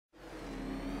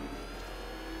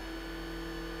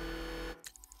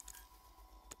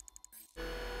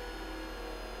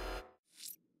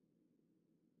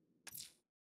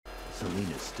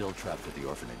still trapped at the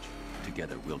orphanage.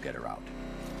 Together, we'll get her out.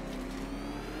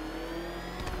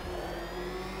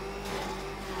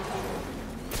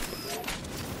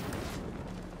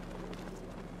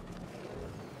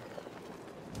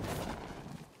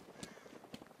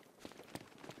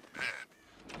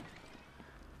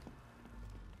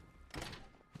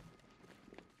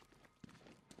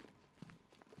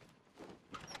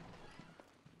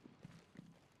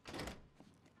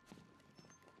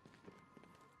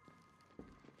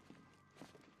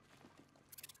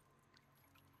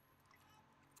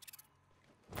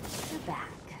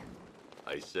 Back.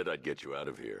 I said I'd get you out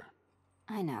of here.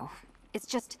 I know. It's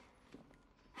just...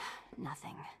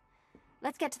 nothing.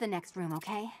 Let's get to the next room,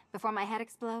 okay? Before my head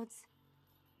explodes?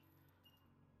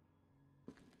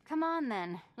 Come on,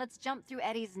 then. Let's jump through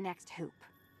Eddie's next hoop.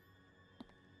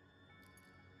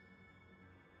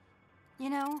 You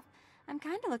know, I'm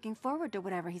kinda looking forward to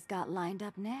whatever he's got lined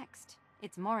up next.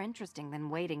 It's more interesting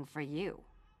than waiting for you.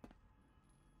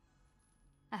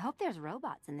 I hope there's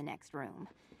robots in the next room.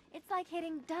 It's like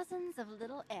hitting dozens of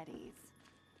little Eddies.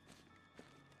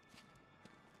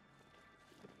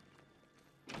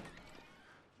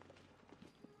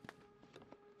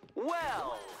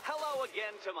 Well, hello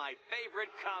again to my favorite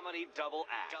comedy double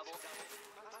act.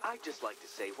 I'd just like to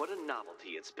say what a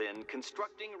novelty it's been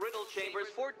constructing riddle chambers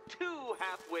for 2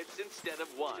 half-wits instead of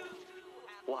 1.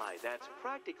 Why, that's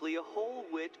practically a whole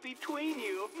wit between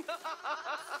you.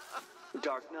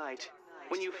 Dark Knight,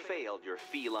 when you failed your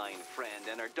feline friend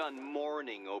and are done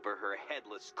mourning over her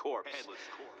headless corpse,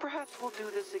 perhaps we'll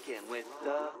do this again with,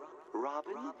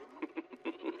 Robin?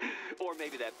 Or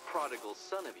maybe that prodigal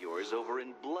son of yours over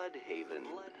in Bloodhaven.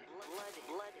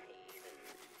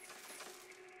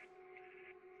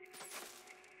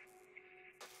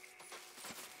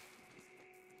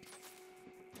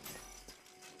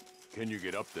 Can you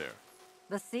get up there?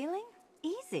 The ceiling?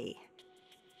 Easy.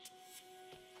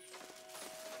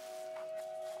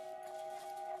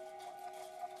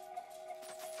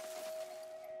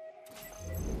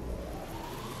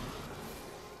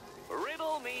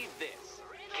 Riddle me this.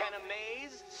 Can a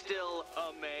maze still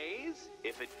amaze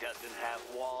if it doesn't have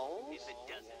walls?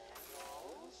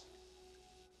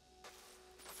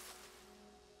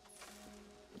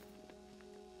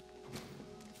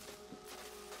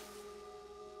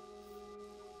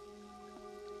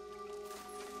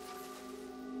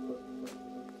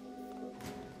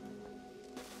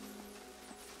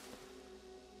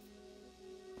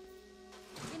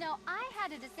 You know, I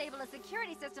had to disable a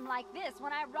security system like this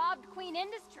when I robbed Queen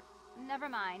Industry. Never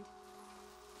mind.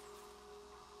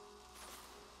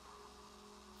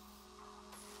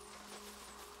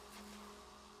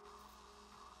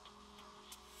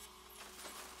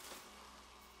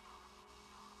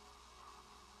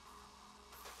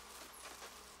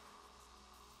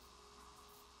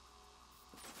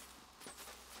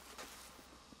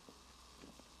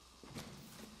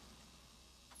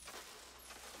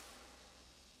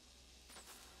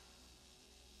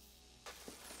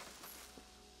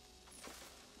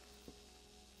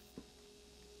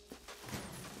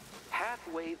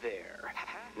 Halfway there.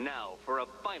 Now for a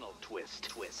final twist.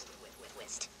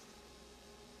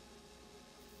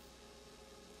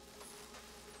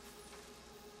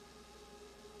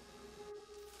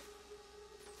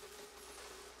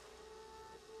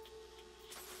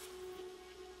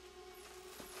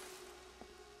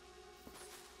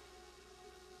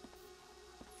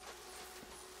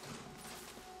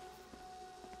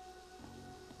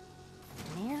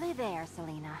 Nearly there,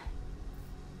 Selena.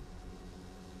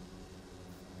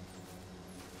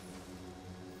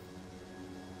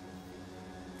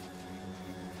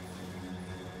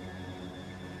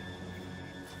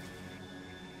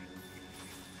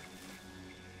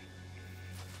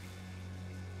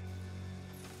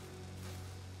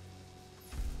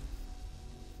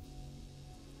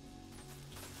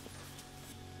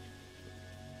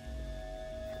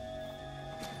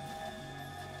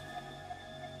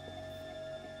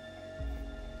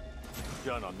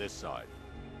 Done on this side.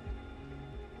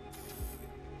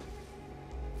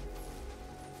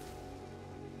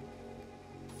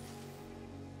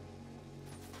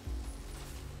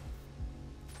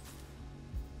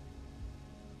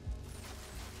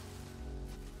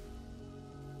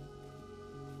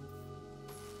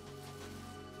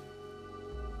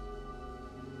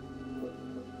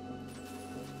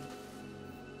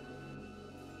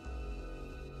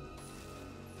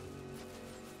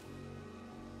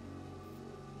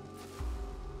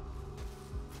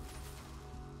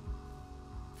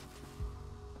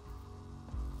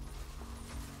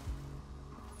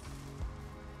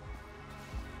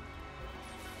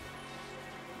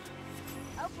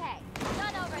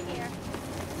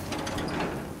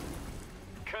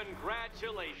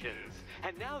 Congratulations.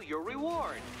 And now your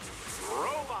reward.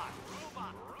 Robot.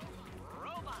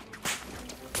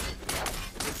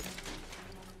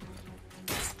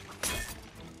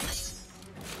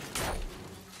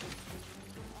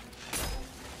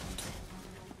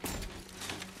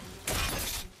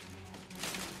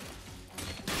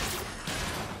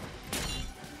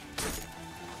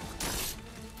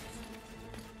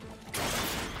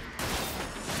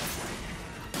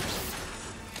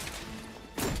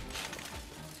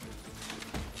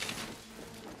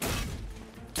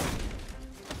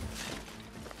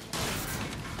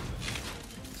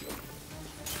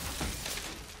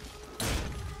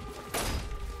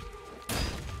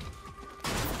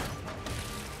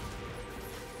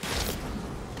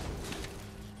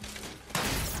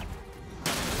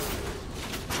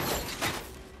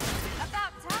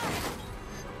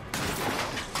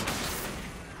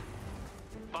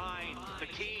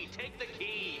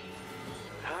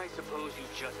 I suppose you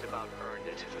just about earned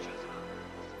it.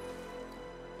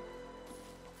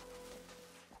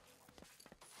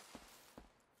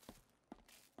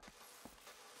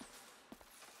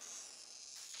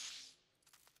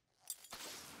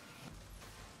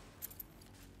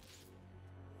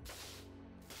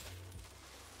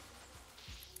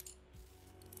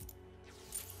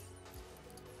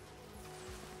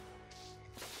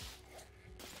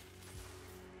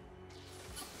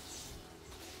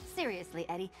 Seriously,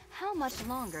 Eddie, how much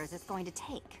longer is this going to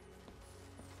take?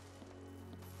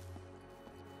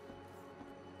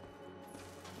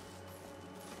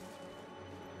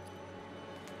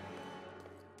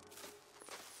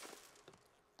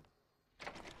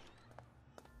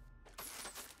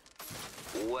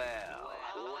 Well,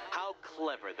 how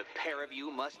clever the pair of you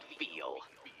must feel.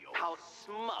 How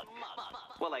smug.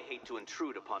 Well, I hate to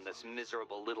intrude upon this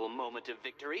miserable little moment of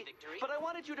victory, but I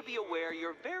wanted you to be aware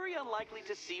you're very unlikely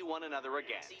to see one another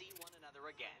again.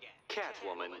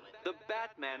 Catwoman, the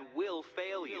Batman will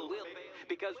fail you,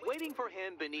 because waiting for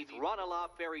him beneath Ranelagh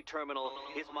Ferry Terminal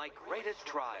is my greatest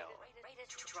trial.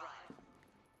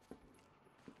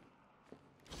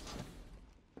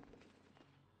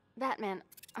 Batman,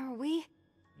 are we?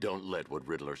 Don't let what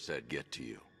Riddler said get to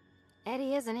you.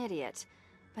 Eddie is an idiot,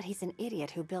 but he's an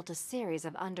idiot who built a series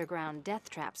of underground death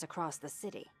traps across the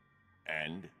city.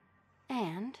 And?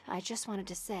 And I just wanted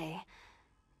to say,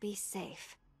 be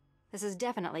safe. This is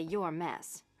definitely your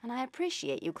mess, and I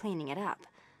appreciate you cleaning it up,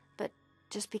 but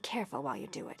just be careful while you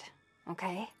do it,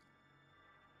 okay?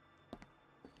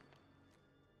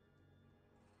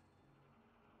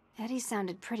 Eddie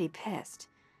sounded pretty pissed.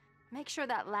 Make sure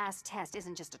that last test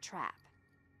isn't just a trap.